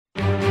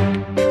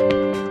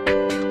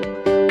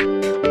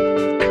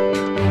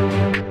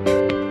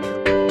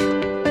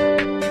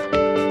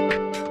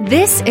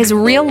This is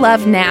Real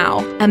Love Now,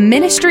 a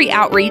ministry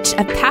outreach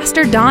of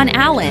Pastor Don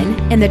Allen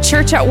in the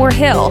church at War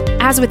Hill.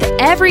 As with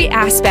every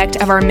aspect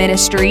of our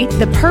ministry,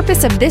 the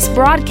purpose of this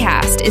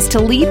broadcast is to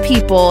lead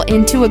people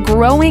into a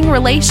growing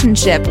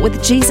relationship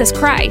with Jesus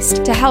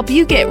Christ to help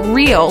you get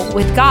real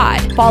with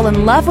God, fall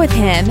in love with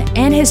Him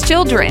and His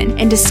children,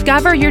 and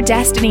discover your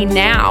destiny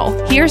now.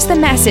 Here's the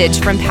message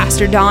from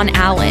Pastor Don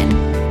Allen.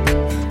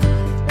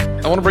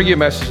 I want to bring you a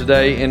message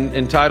today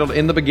entitled,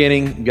 In the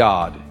Beginning,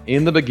 God.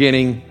 In the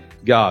Beginning,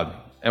 God.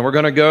 And we're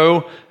going to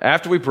go,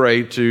 after we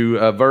pray, to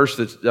a verse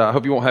that I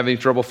hope you won't have any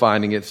trouble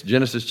finding. It's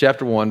Genesis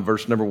chapter 1,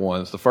 verse number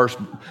 1. It's the first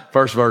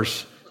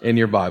verse in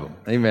your Bible.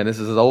 Amen. This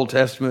is as Old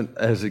Testament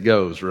as it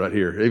goes right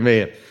here.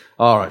 Amen.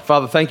 All right.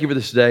 Father, thank you for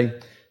this day.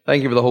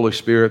 Thank you for the Holy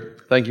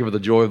Spirit. Thank you for the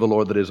joy of the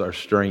Lord that is our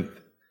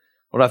strength.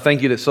 Lord, I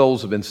thank you that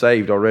souls have been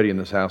saved already in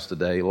this house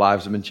today.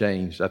 Lives have been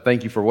changed. I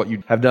thank you for what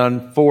you have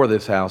done for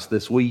this house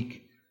this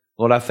week.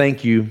 Lord, I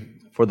thank you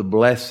for the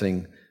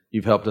blessing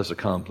you've helped us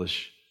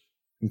accomplish.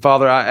 And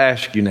Father, I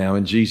ask you now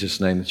in Jesus'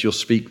 name that you'll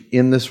speak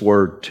in this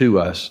word to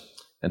us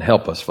and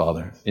help us,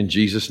 Father. In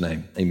Jesus'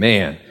 name,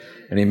 amen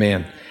and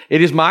amen.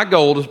 It is my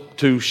goal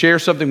to share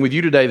something with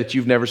you today that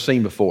you've never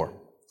seen before.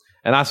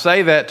 And I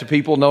say that to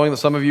people knowing that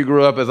some of you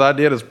grew up, as I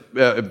did,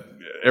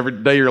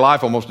 every day of your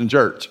life almost in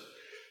church.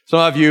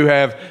 Some of you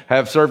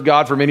have served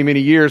God for many,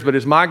 many years, but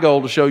it's my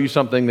goal to show you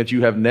something that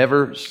you have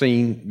never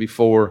seen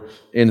before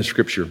in the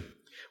Scripture.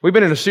 We've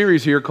been in a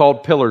series here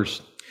called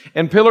Pillars.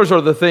 And pillars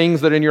are the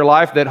things that in your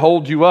life that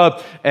hold you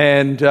up,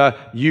 and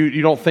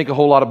you don't think a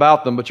whole lot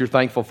about them, but you're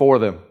thankful for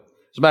them.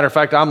 As a matter of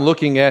fact, I'm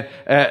looking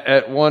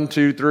at 1,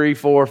 2, 3,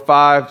 4,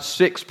 5,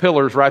 6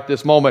 pillars right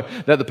this moment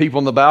that the people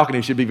in the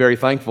balcony should be very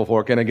thankful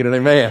for. Can I get an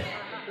amen?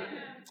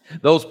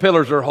 Those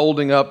pillars are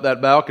holding up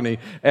that balcony.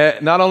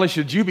 Not only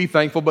should you be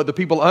thankful, but the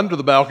people under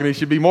the balcony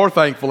should be more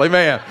thankful.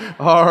 Amen.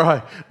 All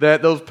right.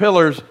 That those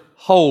pillars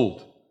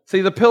hold. See,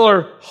 the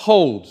pillar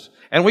holds.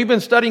 And we've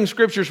been studying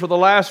scriptures for the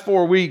last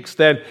 4 weeks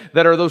that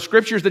are those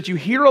scriptures that you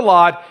hear a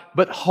lot,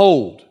 but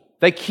hold.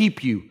 They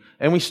keep you.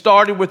 And we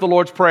started with the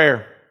Lord's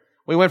Prayer.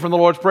 We went from the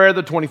Lord's Prayer,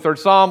 the 23rd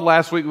Psalm.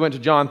 Last week we went to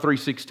John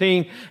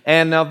 3:16.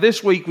 And now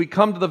this week we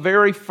come to the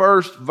very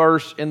first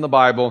verse in the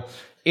Bible.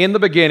 In the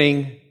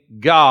beginning,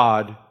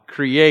 God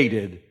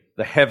created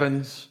the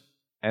heavens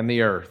and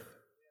the earth.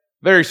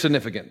 Very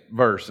significant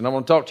verse. And I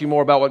want to talk to you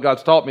more about what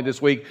God's taught me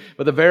this week.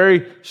 But the very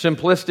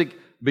simplistic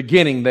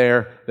beginning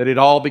there, that it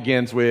all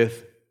begins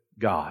with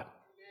God.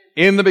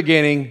 In the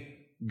beginning,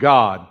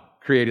 God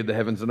created the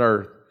heavens and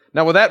earth.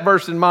 Now, with that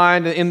verse in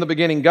mind, in the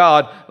beginning,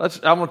 God,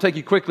 I want to take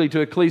you quickly to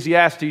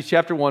Ecclesiastes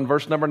chapter 1,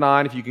 verse number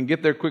 9. If you can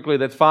get there quickly,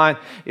 that's fine.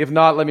 If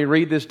not, let me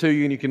read this to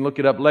you and you can look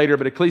it up later.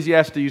 But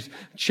Ecclesiastes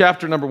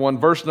chapter number 1,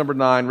 verse number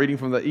 9, reading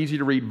from the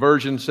easy-to-read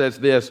version, says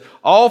this: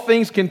 All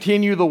things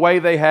continue the way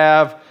they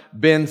have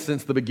been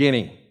since the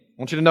beginning.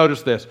 I want you to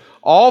notice this.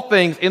 All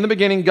things, in the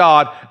beginning,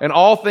 God, and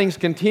all things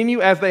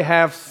continue as they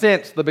have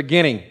since the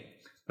beginning.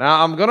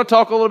 Now, I'm going to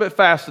talk a little bit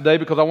fast today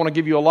because I want to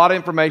give you a lot of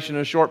information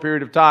in a short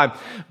period of time.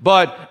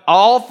 But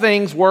all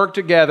things work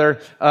together,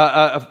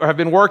 have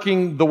been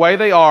working the way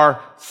they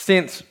are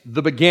since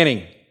the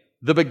beginning.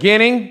 The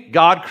beginning,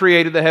 God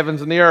created the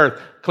heavens and the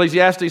earth.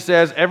 Ecclesiastes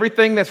says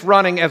everything that's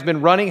running has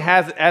been running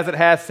as it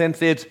has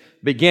since its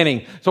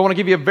beginning. So I want to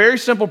give you a very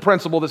simple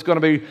principle that's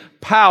going to be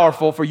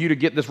powerful for you to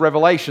get this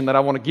revelation that I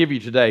want to give you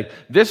today.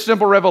 This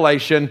simple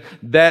revelation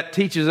that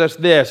teaches us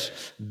this: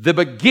 the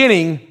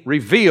beginning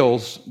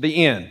reveals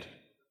the end.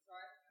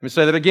 Let me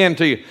say that again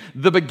to you.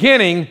 The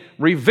beginning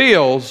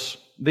reveals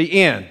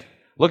the end.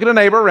 Look at a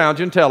neighbor around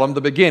you and tell them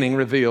the beginning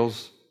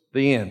reveals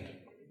the end.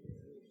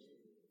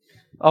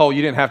 Oh,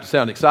 you didn't have to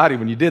sound excited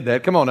when you did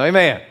that. Come on,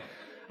 amen.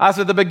 I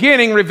said the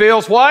beginning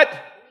reveals what?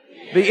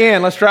 The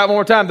end. Let's try it one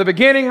more time. The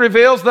beginning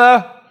reveals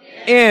the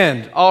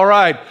end. All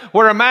right.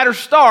 Where a matter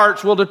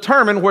starts will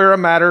determine where a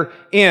matter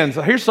ends.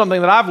 Here's something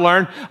that I've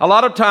learned. A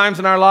lot of times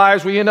in our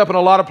lives, we end up in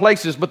a lot of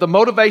places, but the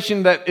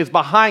motivation that is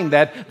behind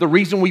that, the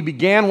reason we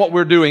began what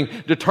we're doing,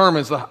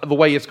 determines the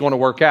way it's going to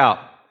work out.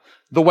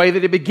 The way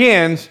that it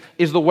begins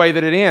is the way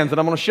that it ends. And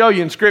I'm going to show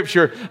you in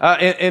Scripture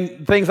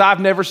and things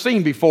I've never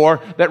seen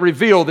before that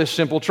reveal this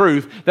simple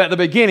truth, that the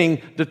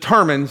beginning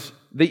determines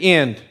the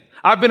end.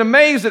 I've been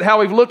amazed at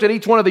how we've looked at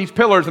each one of these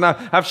pillars, and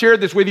I've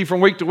shared this with you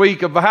from week to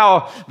week of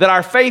how that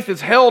our faith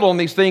is held on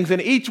these things,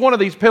 and each one of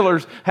these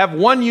pillars have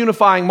one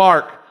unifying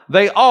mark.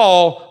 They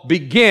all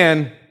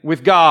begin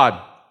with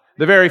God.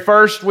 The very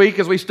first week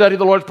as we studied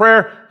the Lord's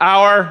Prayer,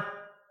 our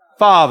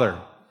Father.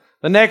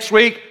 The next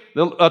week,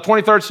 the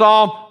 23rd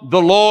Psalm,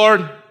 the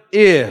Lord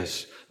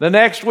is. The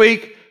next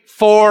week,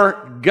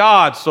 for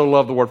God so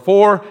loved the world.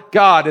 For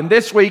God. And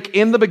this week,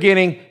 in the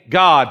beginning,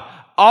 God.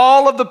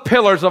 All of the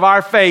pillars of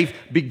our faith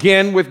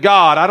begin with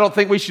God. I don't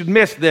think we should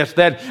miss this,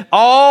 that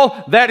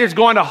all that is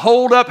going to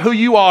hold up who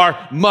you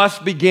are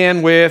must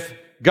begin with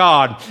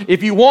God.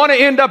 If you want to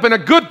end up in a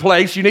good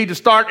place, you need to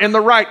start in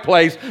the right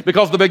place,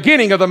 because the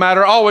beginning of the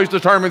matter always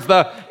determines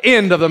the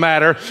end of the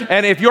matter.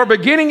 And if your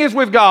beginning is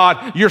with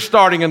God, you're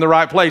starting in the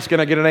right place. Can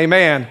I get an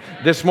amen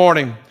this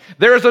morning?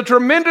 There is a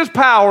tremendous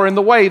power in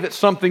the way that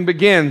something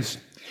begins.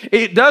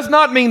 It does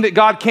not mean that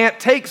God can't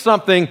take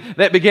something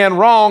that began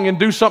wrong and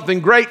do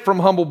something great from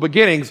humble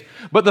beginnings,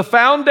 but the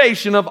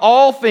foundation of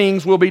all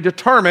things will be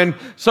determined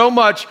so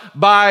much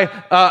by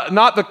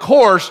not the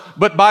course,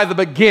 but by the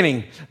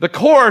beginning. The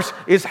course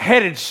is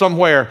headed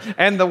somewhere,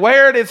 and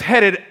where it is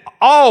headed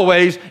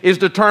always is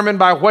determined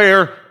by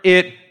where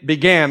it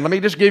began. Let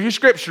me just give you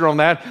scripture on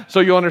that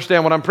so you'll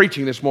understand what I'm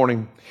preaching this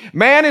morning.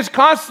 Man is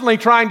constantly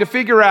trying to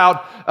figure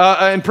out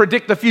and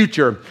predict the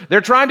future. They're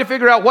trying to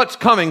figure out what's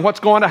coming, what's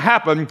going to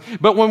happen.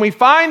 But when we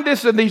find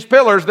this in these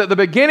pillars, that the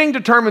beginning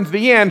determines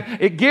the end,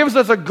 it gives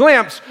us a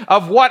glimpse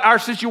of what our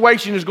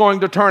situation is going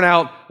to turn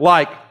out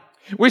like.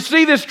 We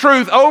see this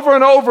truth over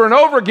and over and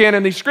over again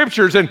in these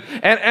scriptures, and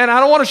I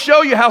don't want to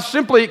show you how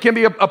simply it can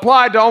be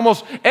applied to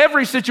almost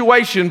every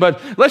situation,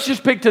 but let's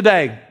just pick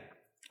today.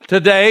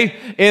 Today,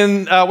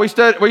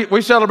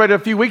 we celebrated a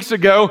few weeks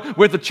ago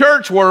with the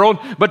church world,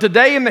 but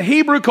today in the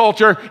Hebrew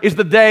culture is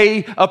the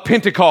day of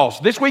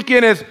Pentecost. This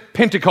weekend is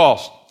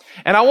Pentecost.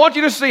 And I want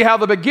you to see how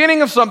the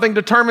beginning of something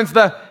determines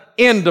the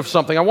end of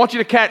something. I want you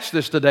to catch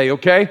this today,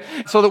 okay?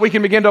 So that we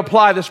can begin to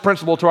apply this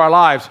principle to our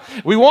lives.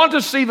 We want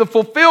to see the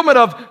fulfillment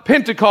of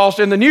Pentecost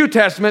in the New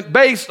Testament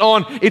based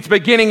on its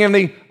beginning in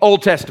the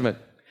Old Testament.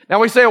 Now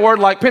we say a word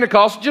like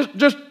Pentecost,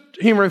 just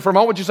humor me for a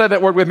moment. Would you say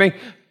that word with me?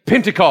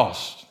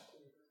 Pentecost.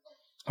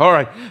 All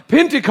right.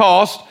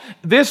 Pentecost,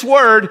 this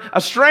word,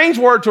 a strange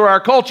word to our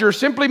culture,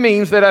 simply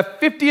means that a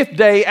 50th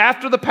day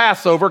after the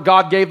Passover,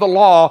 God gave the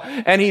law,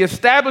 and He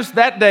established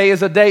that day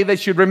as a day they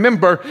should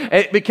remember.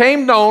 It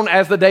became known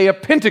as the day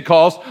of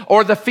Pentecost,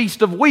 or the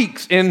Feast of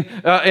Weeks in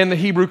the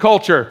Hebrew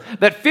culture.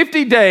 That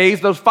 50 days,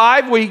 those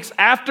 5 weeks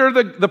after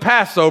the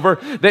Passover,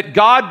 that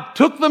God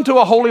took them to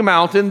a holy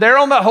mountain. There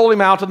on that holy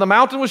mountain, the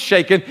mountain was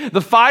shaken,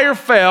 the fire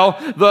fell,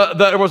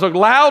 there was a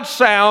loud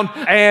sound,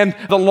 and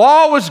the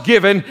law was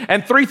given,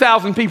 and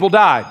 3,000 people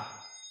died.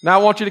 Now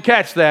I want you to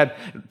catch that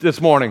this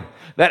morning.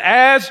 That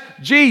as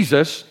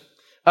Jesus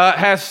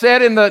has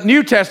said in the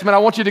New Testament, I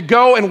want you to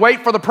go and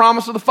wait for the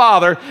promise of the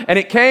Father. And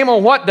it came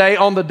on what day?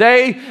 On the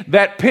day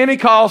that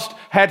Pentecost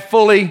had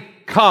fully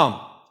come.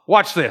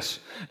 Watch this.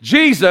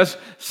 Jesus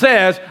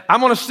says, I'm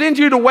going to send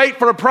you to wait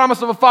for a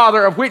promise of a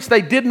Father of which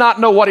they did not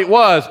know what it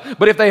was.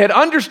 But if they had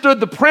understood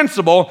the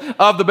principle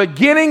of the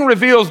beginning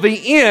reveals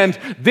the end,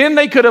 then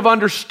they could have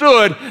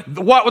understood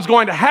what was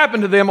going to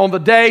happen to them on the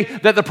day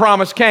that the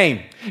promise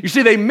came. You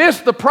see, they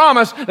missed the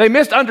promise. They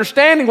missed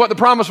understanding what the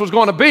promise was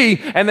going to be,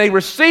 and they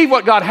received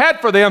what God had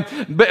for them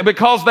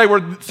because they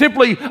were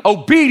simply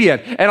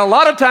obedient. And a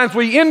lot of times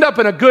we end up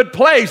in a good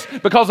place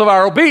because of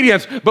our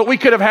obedience, but we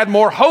could have had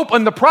more hope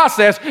in the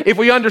process if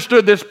we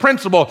understood this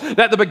principle,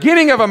 that the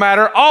beginning of a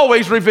matter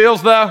always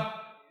reveals the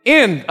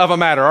end of a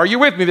matter. Are you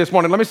with me this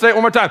morning? Let me say it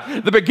one more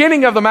time. The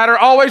beginning of the matter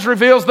always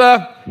reveals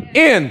the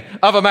end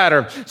of a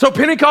matter. So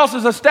Pentecost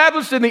is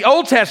established in the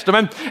Old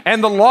Testament,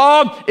 and the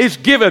law is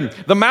given.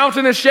 The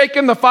mountain is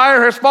shaken, the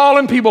fire has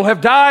fallen, people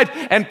have died,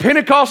 and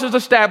Pentecost is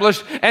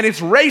established, and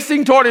it's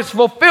racing toward its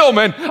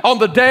fulfillment on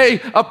the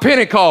day of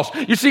Pentecost.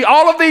 You see,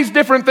 all of these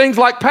different things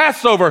like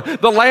Passover,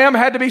 the lamb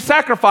had to be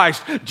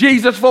sacrificed.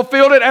 Jesus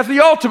fulfilled it as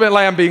the ultimate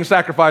lamb being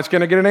sacrificed.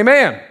 Can I get an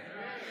amen?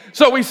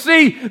 So we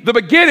see the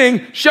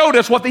beginning showed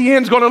us what the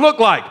end's going to look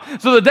like.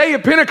 So the day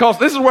of Pentecost,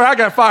 this is where I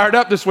got fired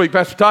up this week,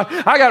 Pastor Todd.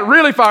 I got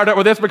really fired up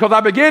with this because I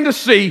began to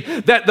see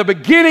that the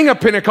beginning of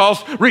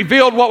Pentecost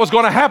revealed what was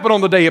going to happen on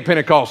the day of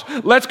Pentecost.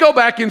 Let's go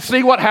back and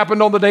see what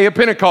happened on the day of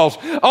Pentecost.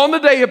 On the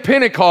day of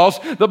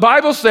Pentecost, the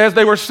Bible says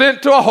they were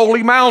sent to a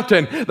holy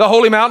mountain, the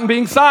holy mountain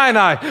being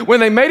Sinai. When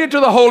they made it to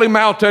the holy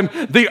mountain,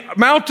 the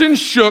mountain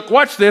shook.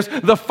 Watch this.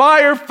 The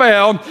fire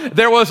fell.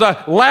 There was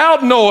a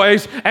loud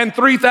noise, and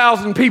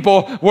 3,000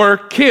 people were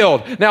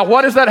killed. Now,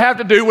 what does that have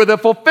to do with the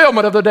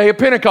fulfillment of the day of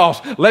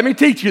Pentecost? Let me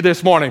teach you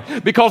this morning,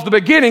 because the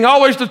beginning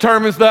always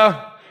determines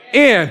the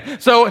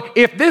end. So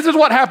if this is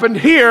what happened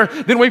here,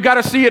 then we've got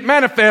to see it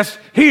manifest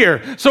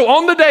here. So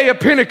on the day of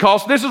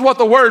Pentecost, this is what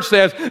the word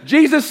says.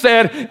 Jesus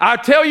said, I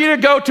tell you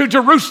to go to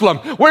Jerusalem.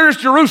 Where is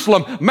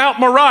Jerusalem? Mount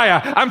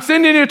Moriah. I'm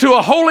sending you to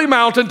a holy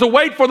mountain to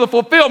wait for the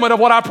fulfillment of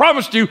what I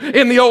promised you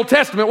in the Old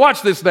Testament.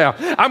 Watch this now.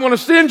 I'm going to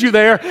send you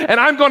there, and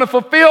I'm going to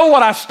fulfill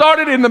what I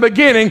started in the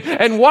beginning,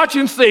 and watch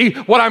and see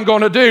what I'm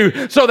going to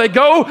do. So they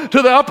go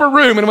to the upper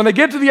room, and when they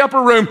get to the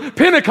upper room,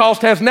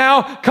 Pentecost has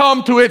now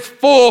come to its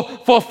full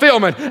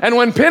fulfillment. And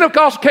when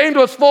Pentecost came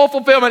to its full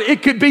fulfillment,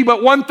 it could be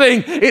but one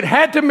thing. It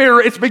had to mirror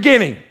its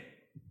beginning.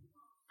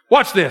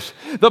 Watch this.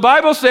 The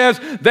Bible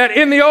says that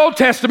in the Old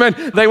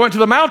Testament, they went to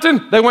the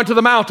mountain, they went to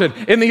the mountain.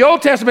 In the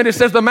Old Testament, it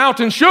says the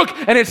mountain shook,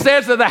 and it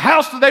says that the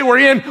house that they were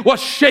in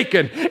was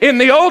shaken. In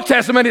the Old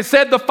Testament, it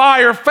said the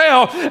fire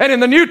fell, and in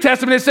the New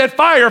Testament, it said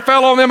fire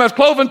fell on them as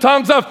cloven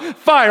tongues of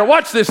fire.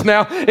 Watch this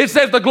now. It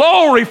says the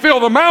glory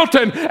filled the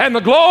mountain, and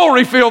the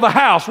glory filled the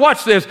house.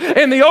 Watch this.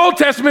 In the Old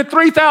Testament,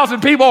 3,000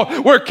 people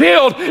were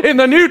killed. In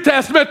the New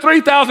Testament,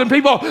 3,000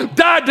 people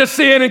died to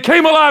sin and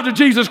came alive to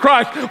Jesus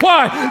Christ.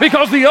 Why?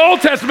 Because the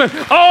Old Testament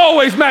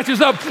always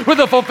matches up with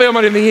the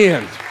fulfillment in the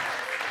end.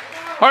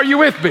 Are you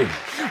with me?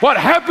 What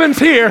happens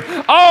here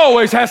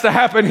always has to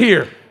happen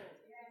here.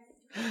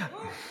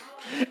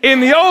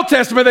 In the Old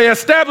Testament, they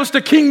established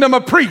a kingdom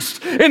of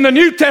priests. In the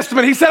New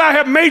Testament, he said, I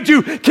have made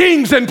you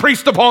kings and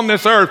priests upon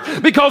this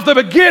earth, because the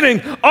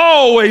beginning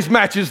always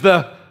matches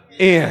the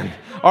end.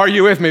 Are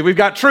you with me? We've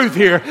got truth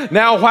here.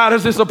 Now, how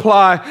does this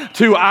apply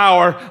to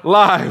our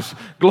lives?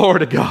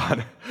 Glory to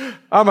God.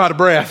 I'm out of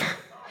breath.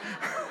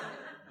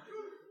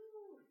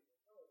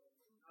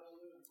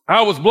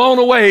 I was blown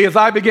away as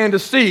I began to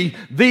see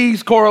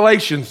these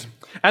correlations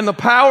and the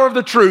power of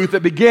the truth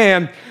that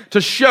began to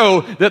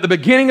show that the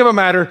beginning of a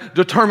matter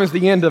determines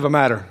the end of a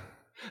matter.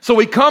 So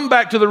we come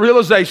back to the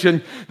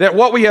realization that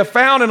what we have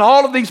found in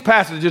all of these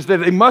passages, that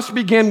they must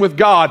begin with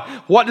God.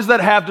 What does that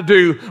have to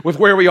do with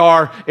where we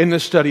are in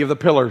this study of the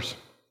pillars?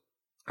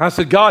 I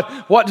said, God,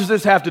 what does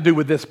this have to do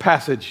with this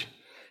passage?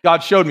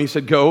 God showed me, he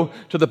said, go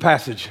to the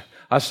passage.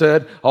 I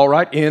said, all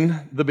right,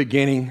 in the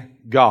beginning,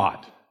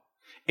 God.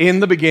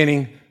 In the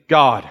beginning,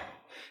 God.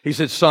 He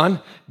said,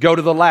 son, go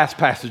to the last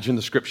passage in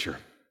the scripture.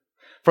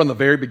 From the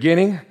very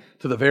beginning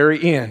to the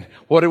very end.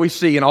 What do we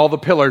see in all the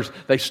pillars?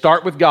 They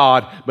start with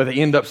God, but they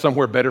end up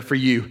somewhere better for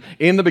you.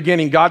 In the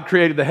beginning, God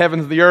created the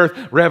heavens and the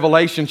earth.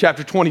 Revelation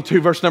chapter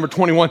 22, verse number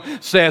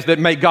 21 says that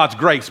may God's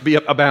grace be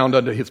abound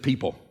unto his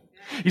people.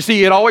 You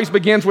see, it always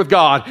begins with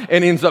God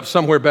and ends up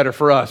somewhere better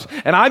for us.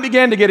 And I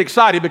began to get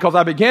excited because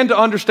I began to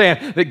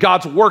understand that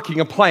God's working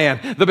a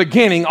plan. The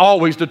beginning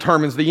always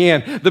determines the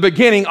end. The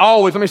beginning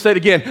always, let me say it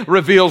again,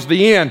 reveals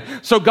the end.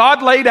 So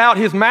God laid out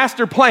his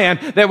master plan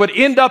that would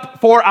end up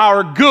for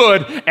our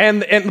good.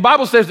 And the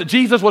Bible says that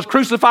Jesus was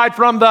crucified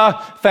from the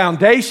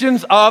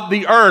foundations of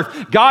the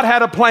earth. God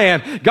had a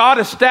plan. God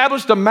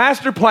established a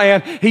master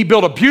plan. He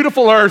built a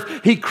beautiful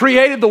earth. He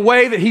created the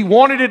way that he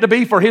wanted it to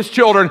be for his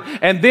children.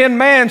 And then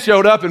man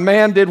showed up, and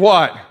man did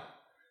what?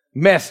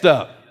 Messed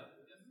up.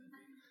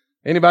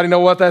 Anybody know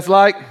what that's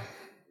like?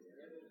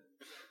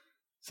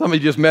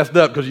 Somebody just messed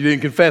up because you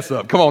didn't confess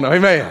up. Come on now,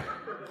 amen.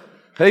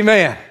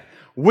 Amen.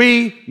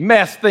 We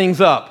messed things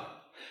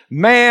up.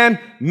 Man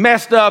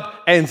messed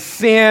up and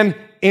sin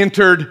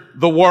entered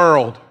the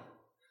world.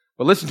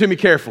 But listen to me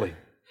carefully.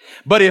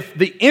 But if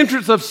the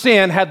entrance of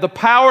sin had the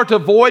power to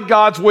void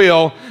God's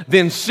will,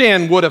 then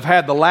sin would have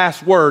had the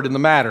last word in the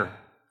matter.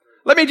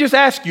 Let me just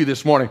ask you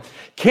this morning,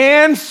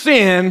 can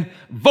sin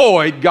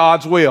void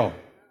God's will?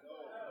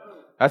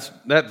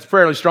 That's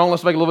fairly strong.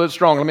 Let's make it a little bit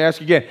stronger. Let me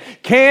ask you again.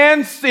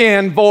 Can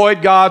sin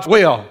void God's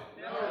will?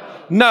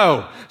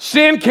 No.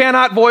 Sin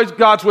cannot void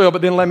God's will,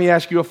 but then let me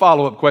ask you a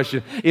follow-up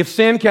question. If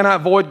sin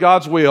cannot void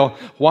God's will,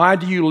 why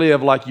do you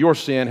live like your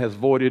sin has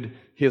voided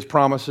his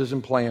promises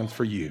and plans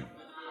for you?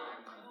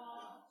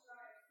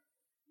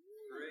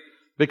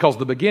 Because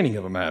the beginning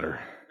of a matter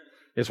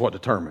is what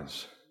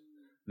determines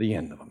the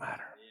end of a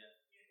matter.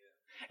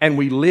 And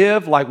we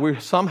live like we're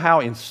somehow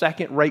in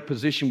second-rate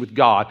position with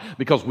God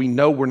because we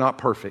know we're not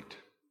perfect.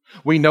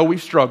 We know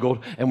we've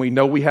struggled, and we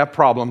know we have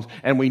problems,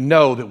 and we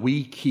know that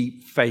we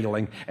keep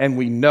failing, and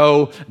we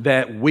know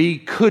that we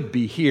could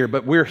be here,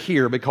 but we're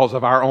here because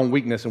of our own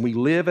weakness, and we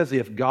live as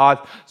if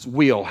God's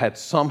will had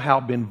somehow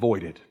been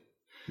voided.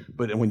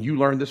 But when you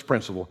learn this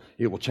principle,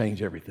 it will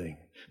change everything.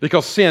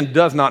 Because sin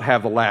does not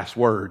have the last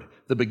word.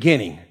 The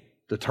beginning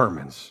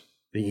determines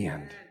the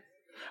end.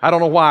 I don't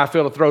know why I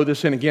feel to throw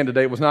this in again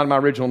today. It was not in my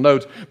original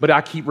notes, but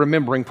I keep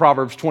remembering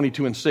Proverbs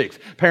 22:6.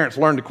 Parents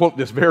learn to quote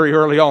this very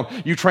early on.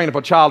 You train up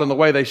a child in the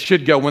way they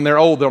should go. When they're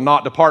old, they'll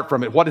not depart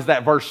from it. What is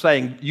that verse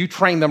saying? You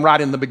train them right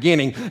in the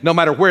beginning. No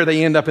matter where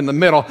they end up in the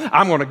middle,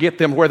 I'm going to get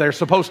them where they're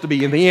supposed to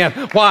be in the end.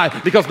 Why?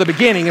 Because the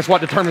beginning is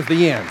what determines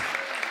the end.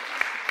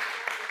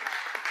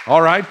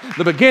 All right?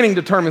 The beginning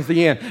determines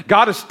the end.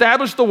 God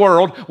established the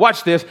world,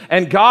 watch this,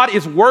 and God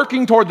is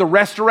working toward the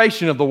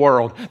restoration of the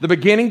world. The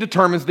beginning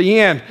determines the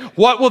end.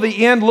 What will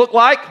the end look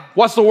like?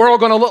 What's the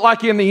world going to look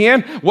like in the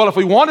end? Well, if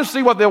we want to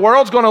see what the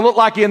world's going to look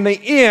like in the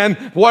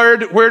end, where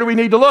do we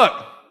need to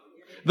look?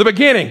 The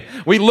beginning.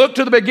 We look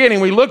to the beginning.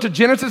 We look to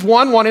Genesis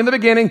 1:1. In the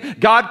beginning,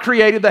 God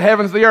created the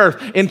heavens and the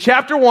earth. In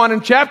chapter 1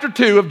 and chapter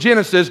 2 of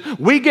Genesis,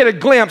 we get a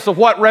glimpse of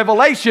what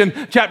Revelation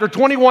chapter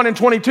 21 and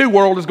 22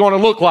 world is going to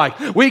look like.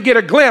 We get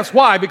a glimpse.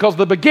 Why? Because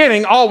the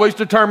beginning always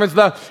determines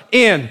the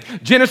end.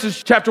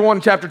 Genesis chapter 1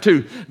 and chapter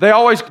 2, they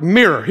always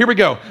mirror. Here we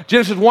go.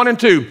 Genesis 1 and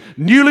 2,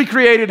 newly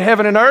created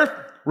heaven and earth.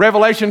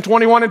 Revelation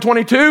 21 and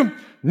 22,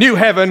 new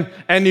heaven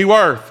and new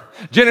earth.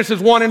 Genesis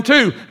 1 and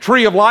 2,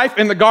 tree of life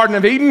in the Garden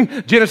of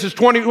Eden. Genesis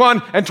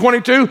 21 and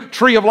 22,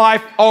 tree of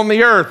life on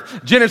the earth.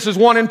 Genesis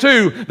 1 and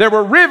 2, there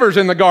were rivers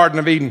in the Garden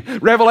of Eden.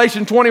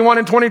 Revelation 21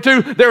 and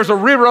 22, there's a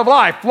river of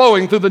life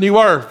flowing through the new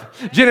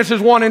earth.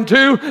 Genesis 1 and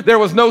 2, there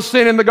was no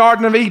sin in the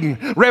Garden of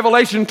Eden.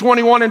 Revelation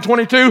 21 and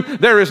 22,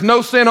 there is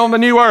no sin on the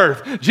new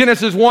earth.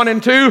 Genesis 1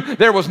 and 2,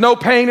 there was no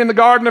pain in the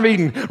Garden of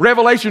Eden.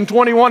 Revelation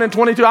 21 and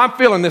 22, I'm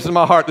feeling this in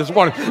my heart this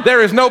morning.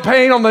 There is no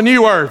pain on the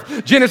new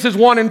earth. Genesis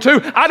 1 and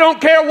 2. I don't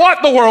care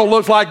what the world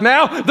looks like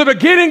now. The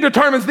beginning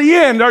determines the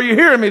end. Are you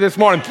hearing me this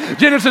morning?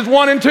 Genesis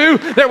 1 and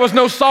 2, there was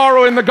no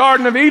sorrow in the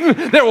Garden of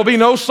Eden. There will be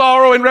no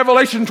sorrow in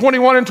Revelation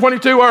 21 and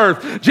 22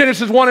 earth.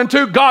 Genesis 1 and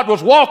 2, God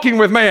was walking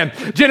with man.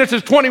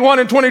 Genesis 21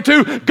 and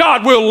 22,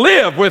 God will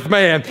live with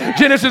man.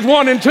 Genesis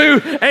 1 and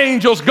 2,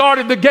 angels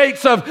guarded the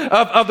gates of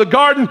the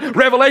garden.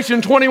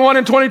 Revelation 21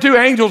 and 22,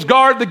 angels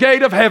guard the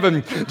gate of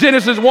heaven.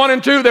 Genesis 1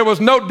 and 2, there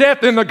was no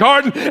death in the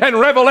garden. And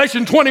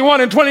Revelation 21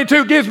 and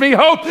 22 gives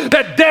me hope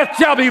that death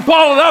shall be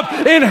swallowed up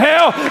in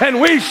hell and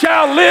we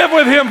shall live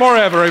with him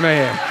forever.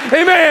 Amen.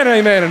 Amen,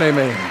 amen, and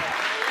amen.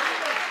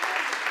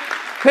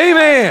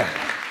 Amen.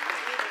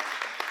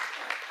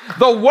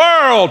 The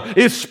world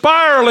is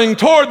spiraling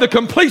toward the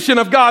completion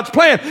of God's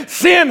plan.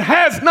 Sin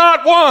has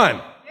not won.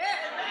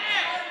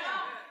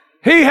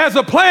 He has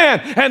a plan,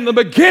 and the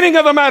beginning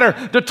of the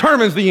matter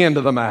determines the end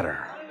of the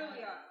matter.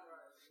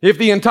 If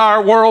the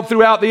entire world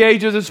throughout the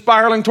ages is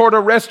spiraling toward a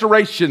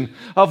restoration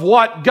of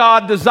what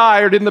God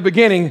desired in the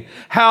beginning,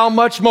 how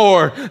much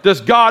more does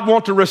God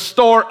want to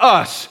restore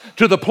us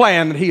to the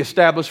plan that He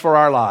established for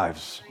our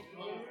lives?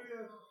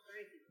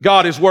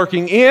 God is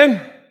working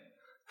in,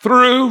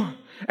 through,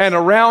 and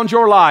around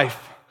your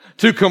life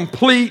to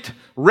complete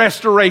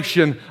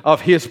restoration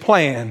of His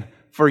plan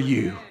for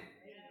you.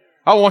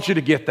 I want you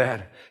to get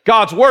that.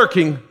 God's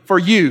working for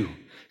you.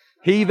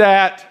 He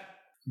that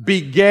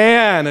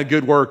began a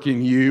good work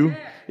in you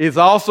is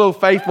also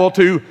faithful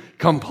to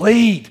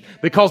complete,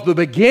 because the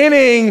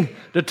beginning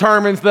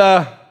determines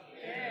the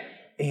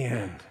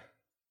end.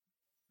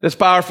 This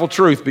powerful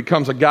truth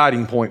becomes a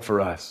guiding point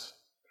for us.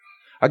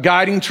 A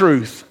guiding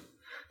truth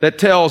that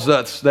tells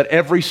us that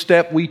every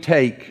step we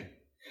take,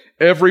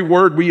 every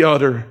word we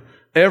utter,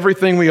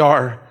 everything we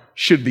are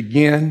should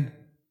begin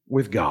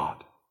with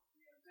God.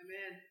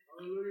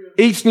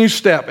 Each new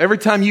step, every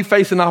time you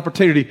face an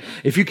opportunity,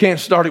 if you can't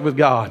start it with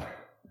God,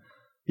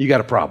 you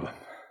got a problem.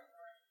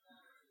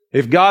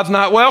 If God's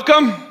not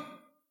welcome,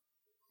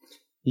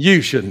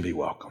 you shouldn't be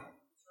welcome.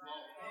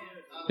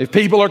 If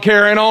people are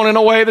carrying on in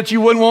a way that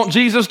you wouldn't want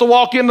Jesus to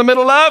walk in the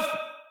middle of,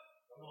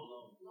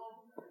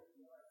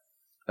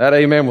 that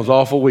amen was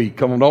awful weak.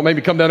 Come on, don't make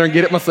me come down there and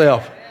get it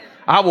myself.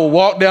 I will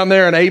walk down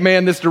there and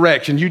amen this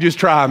direction. You just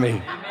try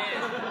me.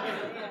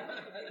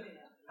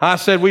 I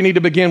said we need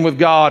to begin with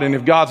God, and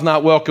if God's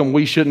not welcome,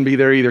 we shouldn't be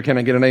there either. Can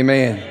I get an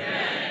amen? Amen.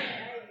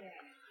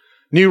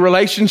 New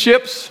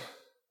relationships,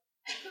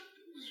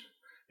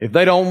 if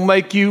they don't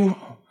make you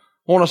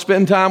want to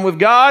spend time with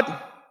God,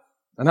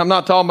 and I'm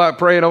not talking about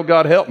praying, oh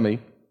God, help me,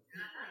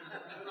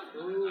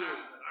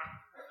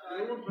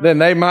 then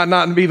they might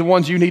not be the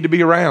ones you need to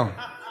be around.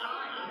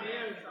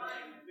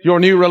 Your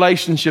new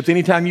relationships,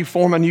 anytime you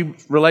form a new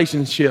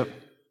relationship,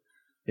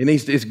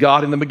 is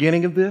God in the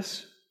beginning of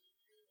this?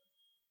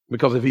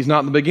 Because if He's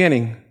not in the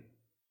beginning,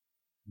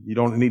 you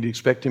don't need to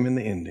expect Him in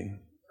the ending.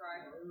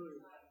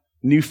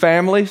 New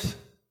families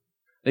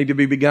need to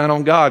be begun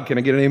on God. Can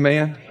I get an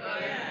amen?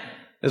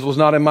 This was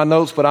not in my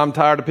notes, but I'm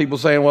tired of people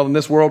saying, well, in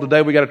this world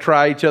today, we got to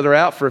try each other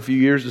out for a few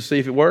years to see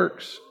if it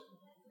works.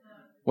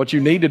 What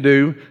you need to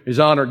do is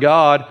honor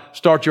God,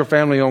 start your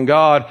family on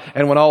God,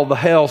 and when all the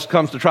hell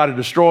comes to try to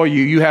destroy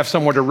you, you have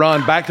somewhere to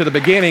run back to the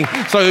beginning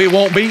so it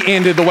won't be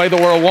ended the way the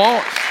world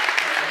wants.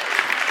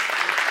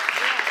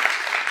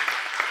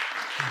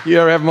 You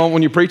ever have a moment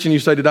when you're preaching, you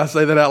say, did I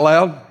say that out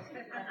loud?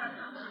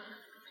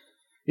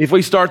 If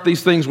we start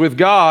these things with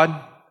God,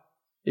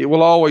 it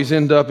will always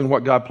end up in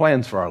what God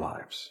plans for our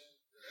lives.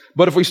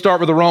 But if we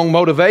start with the wrong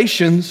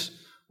motivations,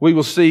 we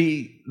will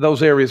see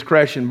those areas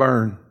crash and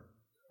burn.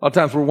 A lot of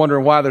times we're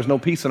wondering why there's no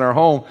peace in our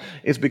home.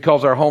 It's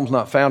because our home's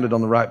not founded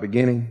on the right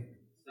beginning.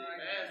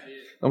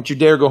 Don't you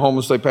dare go home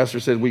and say,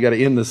 Pastor said we got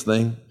to end this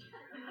thing.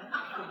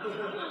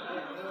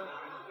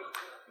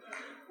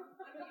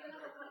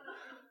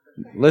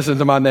 Listen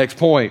to my next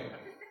point.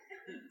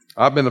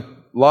 I've been a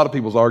lot of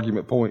people's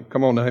argument point.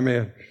 Come on now,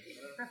 amen.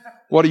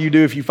 What do you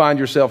do if you find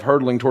yourself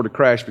hurtling toward a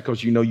crash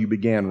because you know you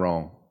began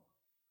wrong?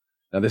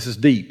 Now this is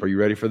deep. Are you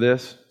ready for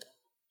this?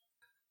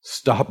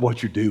 Stop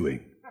what you're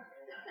doing.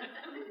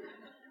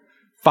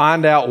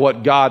 Find out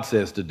what God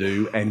says to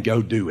do and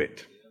go do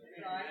it.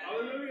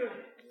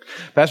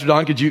 Pastor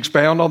Don, could you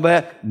expound on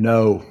that?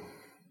 No.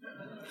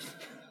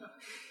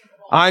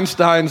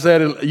 Einstein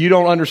said, you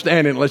don't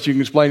understand it unless you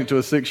can explain it to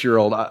a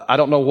 6-year-old. I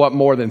don't know what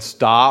more than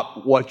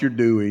stop what you're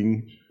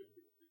doing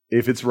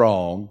if it's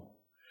wrong,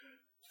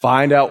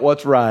 find out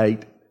what's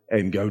right,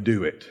 and go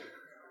do it.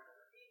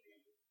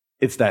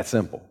 It's that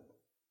simple.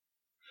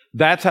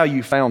 That's how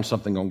you found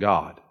something on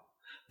God.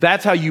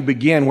 That's how you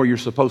begin where you're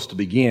supposed to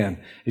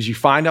begin, is you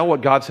find out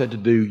what God said to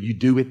do, you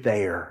do it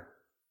there.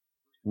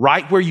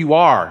 Right where you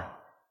are.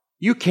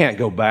 You can't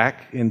go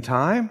back in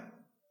time,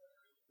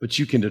 but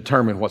you can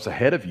determine what's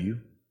ahead of you.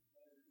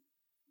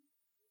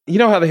 You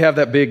know how they have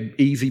that big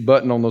easy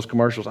button on those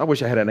commercials? I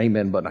wish I had an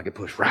amen button I could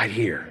push right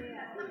here.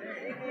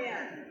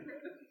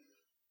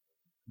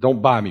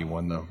 Don't buy me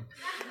one, though.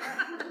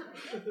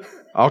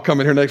 I'll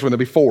come in here next one. There'll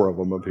be 4 of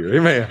them up here.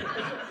 Amen.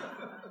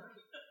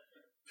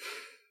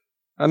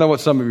 I know what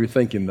some of you are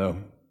thinking, though.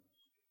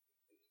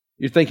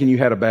 you're thinking you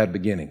had a bad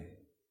beginning.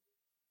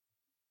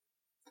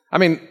 I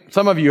mean,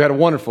 some of you had a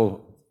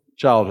wonderful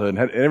childhood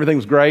and everything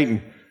was great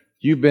and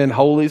you've been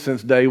holy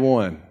since day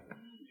one.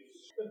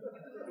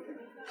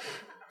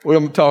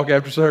 We'll talk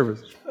after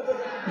service.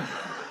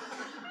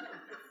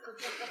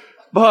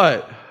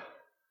 But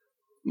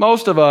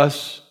most of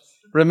us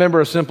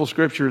remember a simple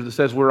scripture that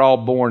says we're all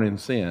born in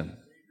sin.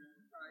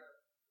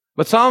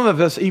 But some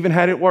of us even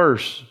had it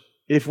worse.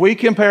 If we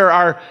compare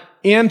our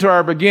end to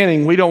our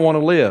beginning, we don't want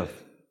to live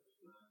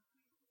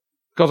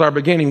because our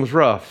beginning was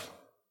rough.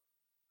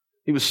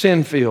 It was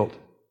sin-filled.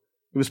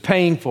 It was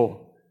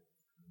painful.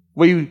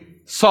 We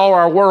saw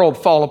our world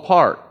fall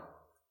apart.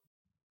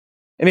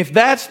 And if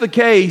that's the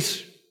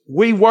case,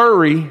 we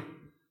worry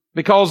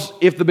because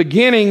if the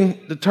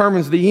beginning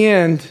determines the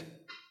end,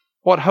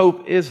 what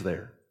hope is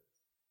there?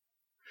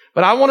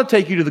 But I want to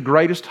take you to the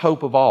greatest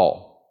hope of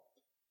all.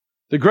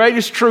 The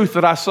greatest truth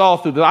that I saw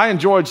through that. I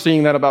enjoyed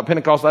seeing that about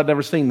Pentecost. I'd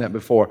never seen that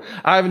before.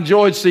 I've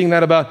enjoyed seeing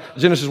that about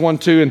Genesis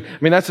 1:2. And I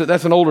mean,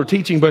 that's an older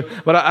teaching, but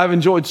I've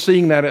enjoyed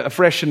seeing that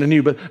afresh and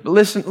anew. But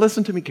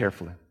listen to me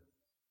carefully.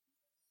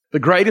 The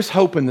greatest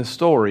hope in this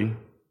story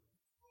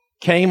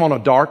came on a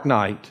dark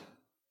night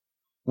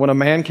when a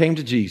man came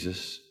to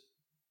Jesus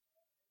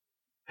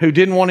who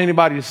didn't want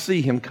anybody to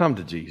see him come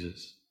to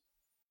Jesus.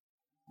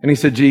 And he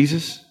said,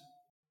 Jesus,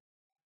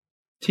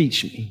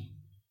 teach me.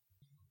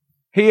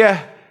 He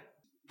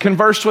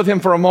conversed with him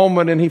for a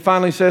moment and he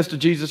finally says to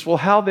Jesus, well,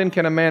 how then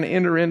can a man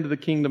enter into the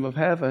kingdom of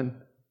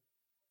heaven?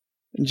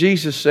 And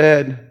Jesus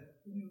said,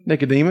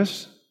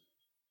 Nicodemus,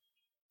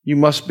 you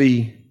must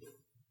be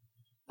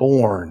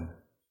born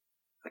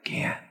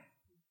again.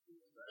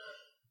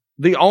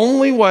 The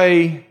only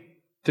way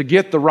to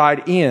get the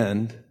right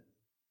end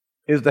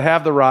is to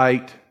have the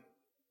right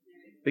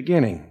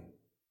beginning.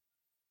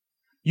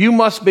 You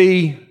must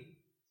be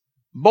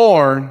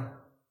born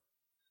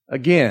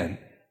again.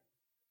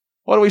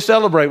 What do we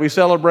celebrate? We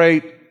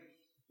celebrate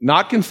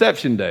not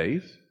conception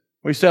days.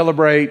 We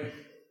celebrate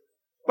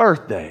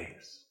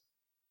birthdays.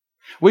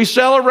 We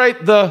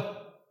celebrate the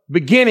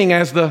beginning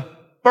as the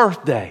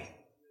birthday.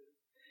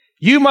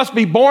 You must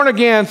be born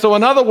again. So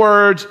in other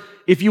words,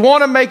 if you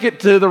want to make it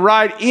to the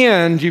right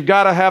end, you've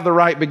got to have the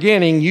right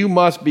beginning. You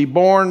must be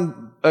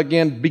born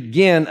again,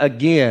 begin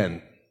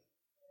again.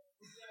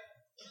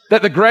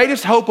 That the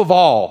greatest hope of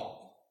all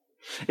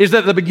is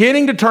that the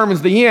beginning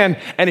determines the end,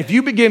 and if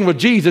you begin with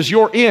Jesus,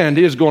 your end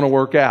is going to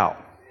work out.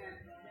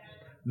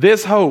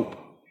 This hope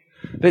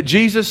that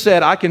Jesus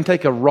said, I can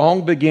take a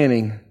wrong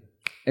beginning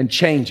and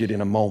change it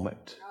in a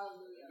moment.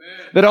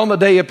 That on the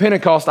day of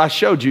Pentecost, I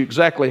showed you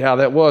exactly how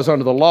that was.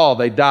 Under the law,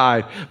 they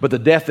died, but the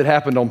death that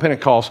happened on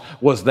Pentecost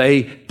was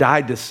they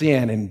died to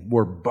sin and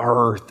were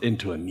birthed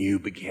into a new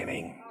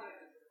beginning.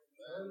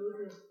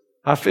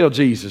 I feel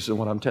Jesus in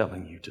what I'm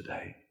telling you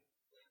today.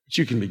 That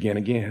you can begin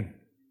again.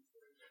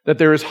 That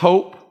there is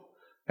hope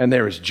and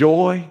there is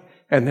joy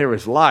and there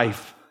is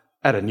life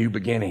at a new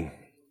beginning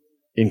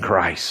in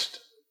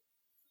Christ.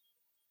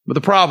 But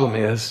the problem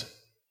is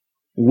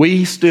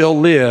we still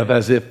live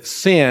as if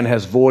sin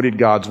has voided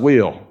God's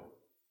will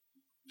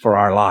for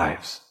our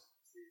lives.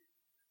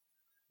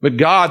 But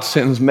God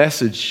sends a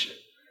message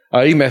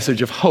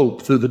of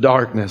hope through the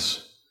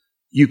darkness.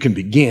 You can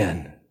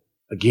begin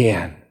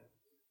again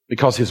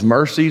because His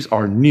mercies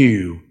are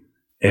new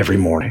every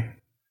morning.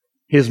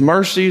 His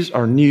mercies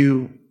are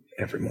new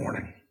every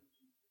morning.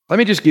 Let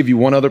me just give you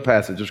one other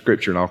passage of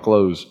Scripture and I'll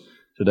close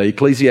today.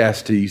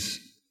 Ecclesiastes.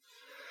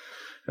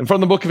 And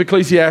from the book of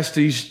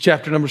Ecclesiastes,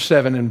 chapter number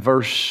 7 and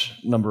verse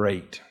number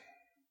 8.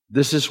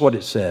 This is what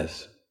it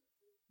says.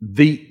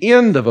 The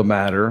end of a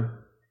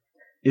matter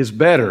is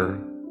better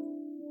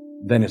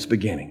than its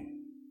beginning.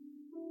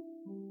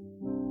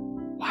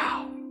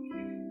 Wow.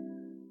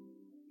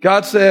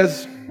 God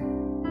says,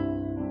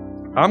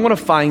 I'm going to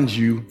find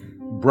you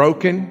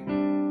broken,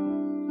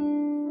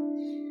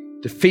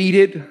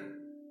 defeated,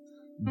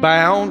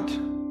 bound,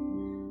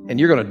 and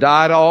you're going to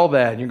die to all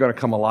that and you're going to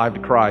come alive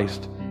to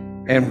Christ.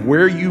 And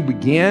where you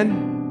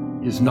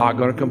begin is not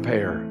going to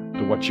compare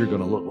to what you're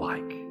going to look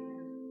like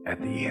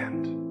at the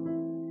end.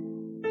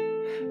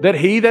 That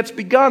He that's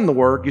begun the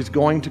work is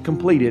going to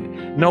complete it.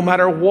 No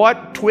matter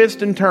what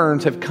twists and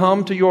turns have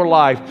come to your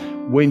life,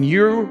 when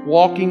you're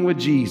walking with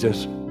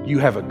Jesus, you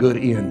have a good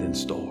end in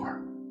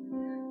store.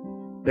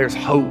 There's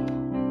hope.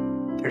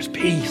 There's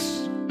peace.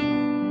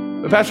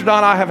 But Pastor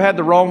Don, I have had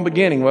the wrong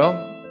beginning. Well,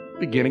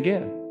 begin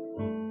again.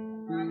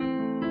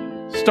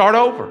 Start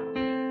over.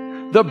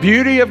 The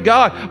beauty of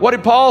God. What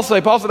did Paul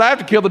say? Paul said, I have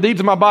to kill the deeds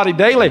of my body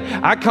daily.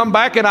 I come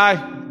back and I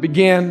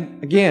begin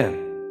again.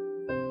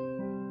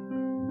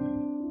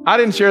 I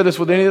didn't share this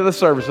with any of the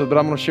services, but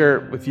I'm going to share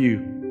it with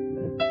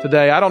you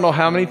today. I don't know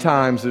how many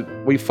times that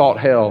we fought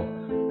hell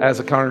as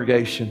a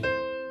congregation.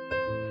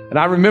 And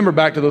I remember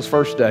back to those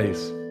first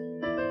days.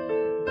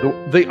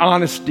 The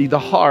honesty, the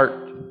heart,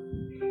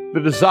 the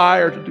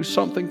desire to do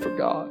something for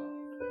God.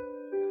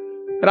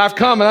 And I've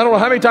come, and I don't know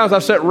how many times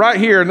I've sat right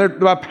here, and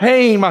my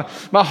pain, my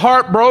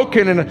heart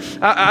broken, and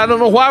I don't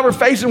know why we're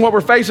facing what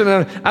we're facing,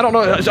 and I don't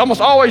know, it's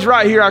almost always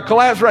right here. I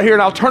collapse right here,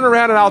 and I'll turn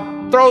around, and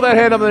I'll throw that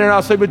hand up in there and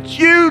I'll say, but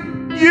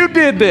you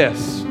did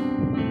this.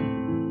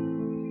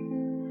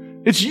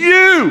 It's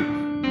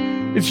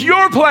you. It's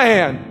your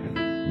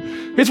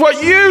plan. It's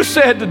what you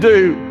said to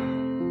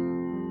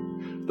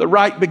do. The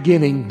right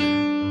beginning.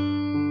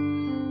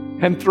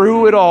 And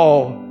through it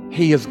all,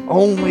 He has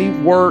only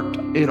worked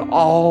it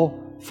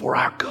all for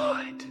our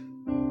good.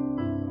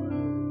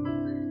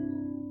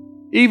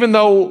 Even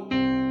though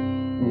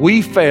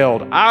we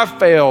failed, I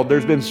failed,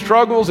 there's been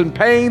struggles and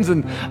pains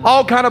and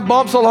all kind of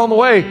bumps along the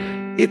way,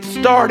 it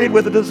started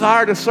with a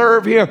desire to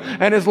serve Him.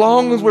 And as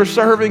long as we're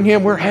serving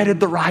Him, we're headed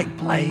the right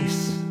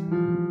place.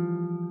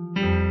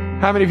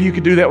 How many of you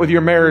could do that with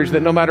your marriage,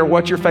 that no matter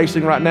what you're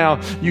facing right now,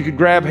 you could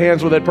grab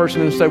hands with that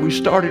person and say, we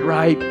started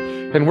right,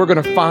 and we're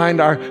going to find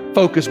our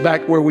focus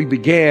back where we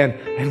began,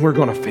 and we're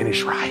going to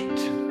finish right.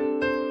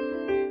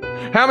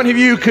 How many of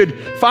you could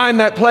find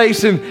that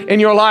place in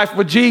your life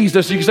with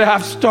Jesus? You can say,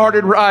 I've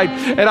started right,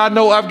 and I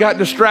know I've got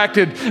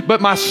distracted, but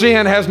my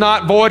sin has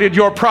not voided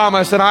your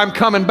promise, and I'm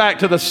coming back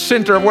to the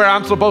center of where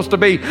I'm supposed to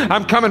be.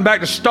 I'm coming back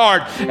to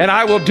start, and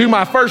I will do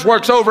my first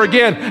works over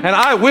again, and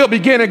I will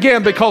begin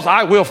again because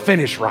I will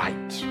finish right.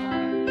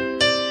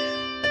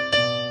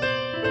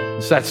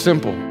 It's that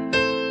simple,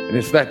 and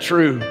it's that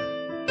true,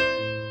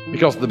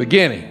 because the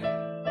beginning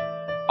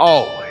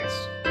always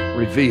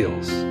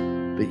reveals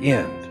the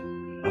end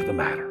of the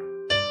matter.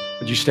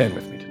 Would you stand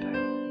with me today?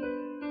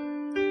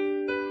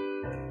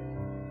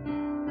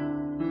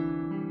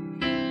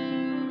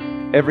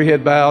 Every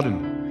head bowed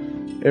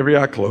and every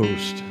eye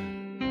closed.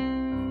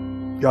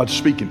 God's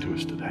speaking to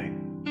us today.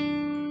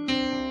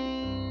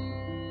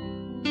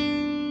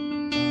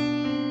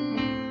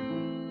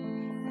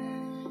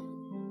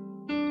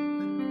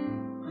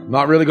 I'm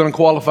not really going to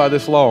qualify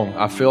this long.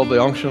 I feel the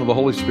unction of the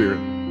Holy Spirit.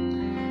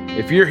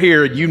 If you're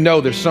here, you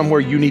know there's somewhere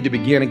you need to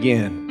begin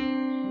again.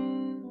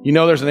 You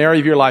know there's an area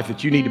of your life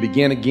that you need to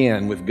begin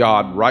again with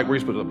God right where you're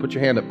supposed to. Put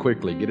your hand up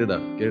quickly. Get it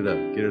up. Get it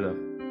up. Get it up.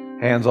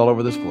 Hands all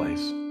over this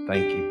place.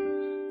 Thank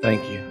you.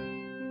 Thank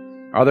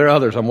you. Are there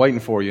others? I'm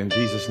waiting for you in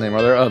Jesus' name.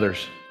 Are there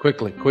others?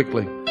 Quickly,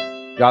 quickly.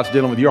 God's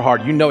dealing with your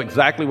heart. You know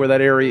exactly where that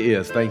area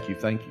is. Thank you.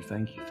 Thank you.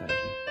 Thank you. Thank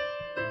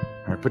you.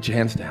 All right, put your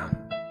hands down.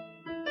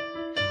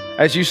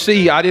 As you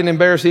see, I didn't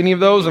embarrass any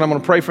of those, and I'm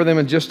going to pray for them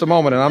in just a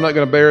moment, and I'm not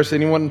going to embarrass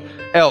anyone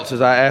else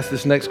as I ask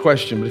this next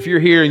question. But if you're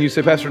here and you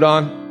say, Pastor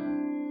Don,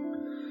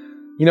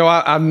 you know,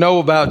 I know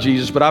about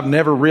Jesus, but I've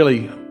never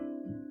really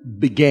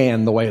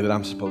began the way that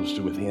I'm supposed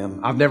to with Him.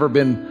 I've never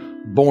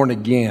been born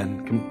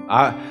again.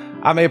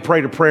 I may have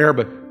prayed a prayer,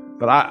 but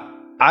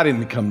I didn't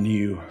become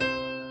new.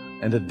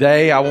 And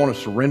today I want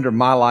to surrender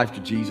my life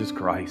to Jesus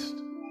Christ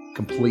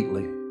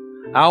completely.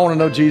 I want to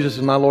know Jesus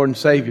as my Lord and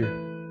Savior.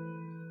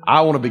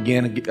 I want to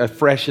begin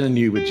afresh and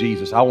anew with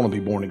Jesus. I want to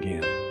be born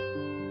again.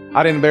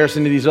 I didn't embarrass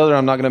any of these other.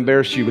 I'm not going to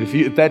embarrass you. But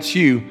if that's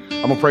you,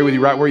 I'm going to pray with you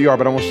right where you are.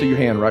 But I want to see your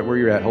hand right where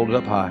you're at. Hold it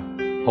up high.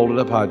 Hold it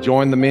up high.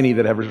 Join the many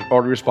that have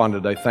already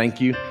responded today.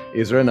 Thank you.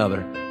 Is there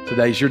another?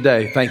 Today's your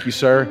day. Thank you,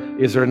 sir.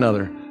 Is there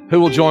another?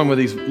 Who will join with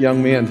these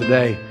young men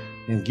today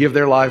and give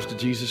their lives to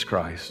Jesus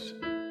Christ?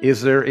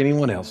 Is there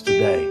anyone else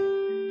today?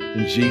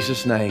 In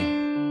Jesus'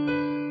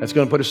 name. That's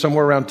going to put us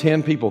somewhere around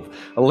 10 people,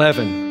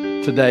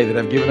 11 today that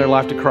have given their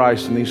life to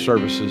Christ in these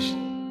services.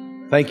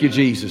 Thank you,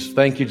 Jesus.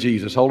 Thank you,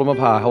 Jesus. Hold them up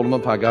high. Hold them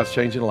up high. God's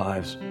changing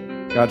lives.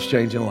 God's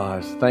changing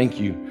lives. Thank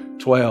you.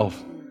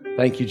 12.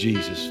 Thank you,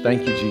 Jesus.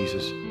 Thank you,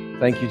 Jesus.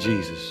 Thank you,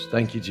 Jesus.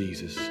 Thank you,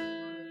 Jesus.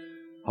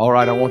 All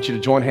right, I want you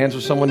to join hands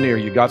with someone near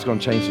you. God's going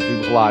to change some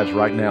people's lives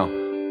right now,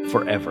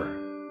 forever.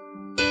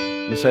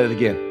 Let me say that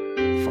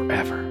again,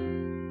 forever.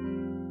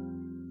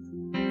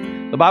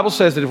 The Bible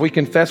says that if we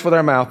confess with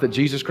our mouth that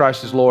Jesus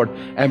Christ is Lord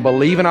and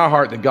believe in our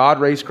heart that God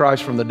raised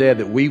Christ from the dead,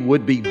 that we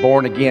would be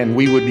born again,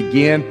 we would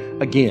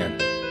begin again.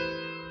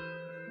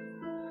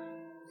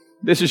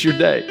 This is your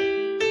day.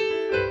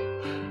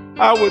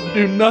 I would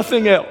do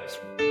nothing else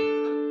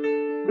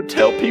but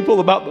tell people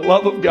about the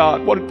love of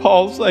God. What did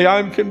Paul say? I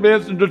am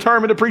convinced and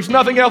determined to preach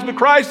nothing else but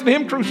Christ and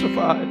Him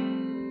crucified.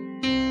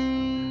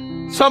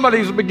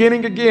 Somebody's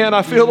beginning again.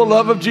 I feel the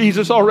love of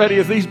Jesus already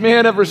as these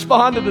men have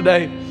responded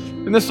today.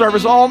 In this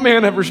service, all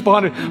men have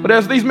responded. But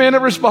as these men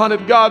have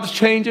responded, God's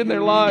changing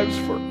their lives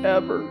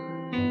forever.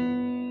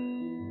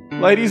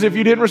 Ladies, if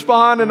you didn't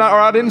respond or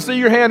I didn't see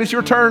your hand, it's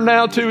your turn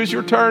now too. It's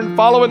your turn.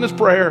 Follow in this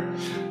prayer.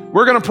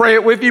 We're going to pray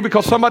it with you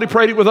because somebody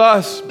prayed it with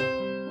us.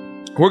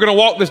 We're going to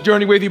walk this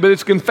journey with you, but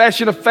it's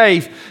confession of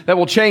faith that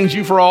will change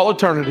you for all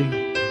eternity.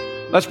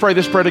 Let's pray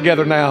this prayer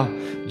together now.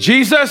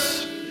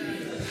 Jesus,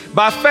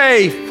 by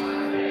faith,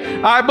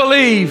 I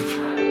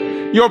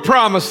believe your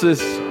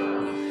promises.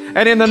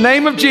 And in the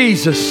name of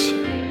Jesus,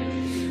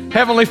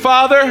 Heavenly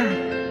Father,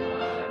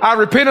 I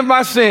repent of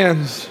my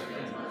sins.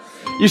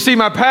 You see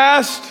my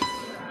past,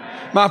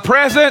 my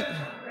present,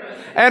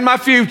 and my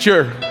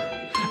future.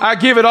 I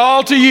give it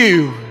all to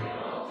you.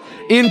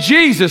 In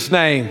Jesus'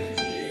 name.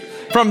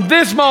 From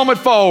this moment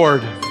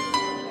forward,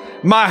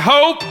 my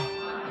hope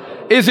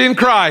is in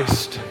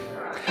Christ.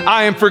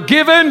 I am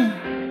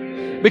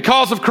forgiven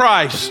because of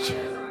Christ.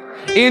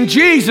 In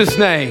Jesus'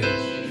 name,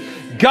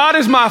 God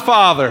is my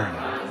Father.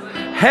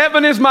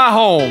 Heaven is my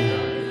home,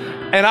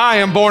 and I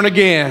am born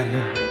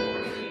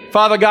again.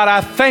 Father God,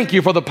 I thank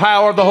you for the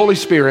power of the Holy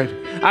Spirit.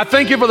 I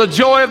thank you for the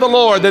joy of the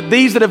Lord, that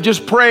these that have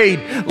just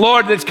prayed,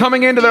 Lord, that's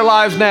coming into their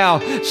lives now,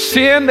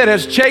 sin that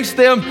has chased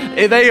them,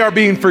 they are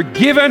being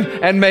forgiven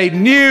and made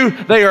new.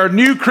 They are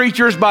new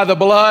creatures by the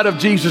blood of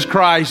Jesus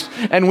Christ.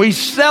 And we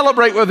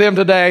celebrate with them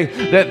today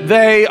that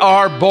they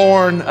are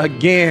born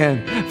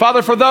again.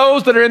 Father, for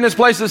those that are in this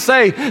place that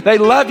say they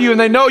love you and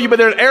they know you, but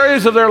there are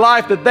areas of their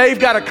life that they've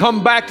got to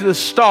come back to the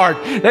start.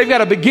 They've got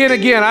to begin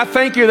again. I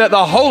thank you that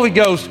the Holy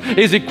Ghost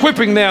is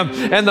equipping them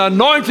and the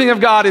anointing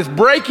of God is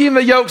breaking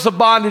the yokes of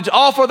bondage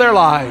off of their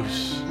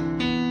lives.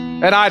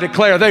 And I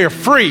declare they are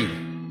free.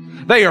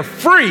 They are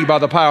free by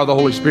the power of the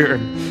Holy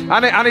Spirit.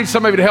 I need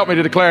somebody to help me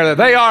to declare that.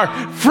 They are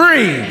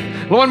free.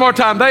 One more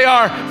time. They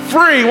are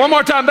free. One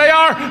more time. They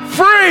are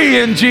free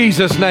in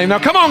Jesus' name. Now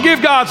come on,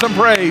 give God some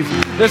praise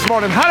this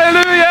morning.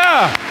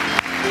 Hallelujah.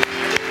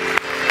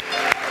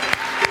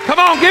 Come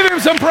on, give him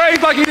some praise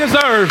like he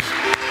deserves.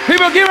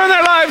 People giving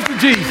their lives to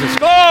Jesus.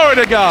 Glory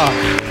to God.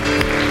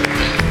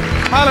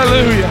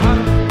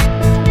 Hallelujah.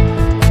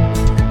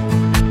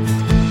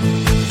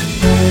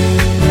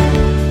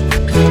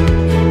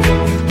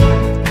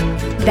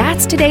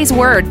 That's today's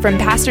word from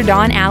Pastor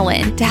Don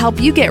Allen to help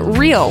you get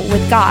real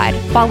with God,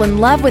 fall in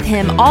love with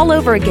Him all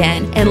over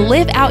again, and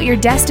live out your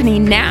destiny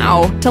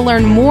now. To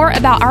learn more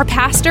about our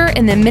pastor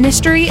and the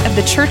ministry of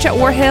the church at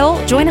War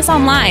Hill, join us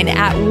online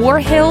at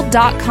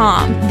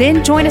warhill.com.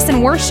 Then join us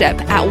in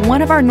worship at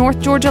one of our North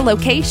Georgia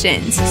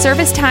locations.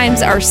 Service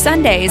times are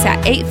Sundays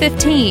at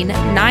 8:15,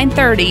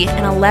 9:30,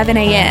 and 11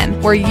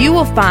 a.m., where you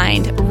will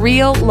find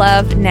real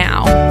love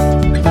now.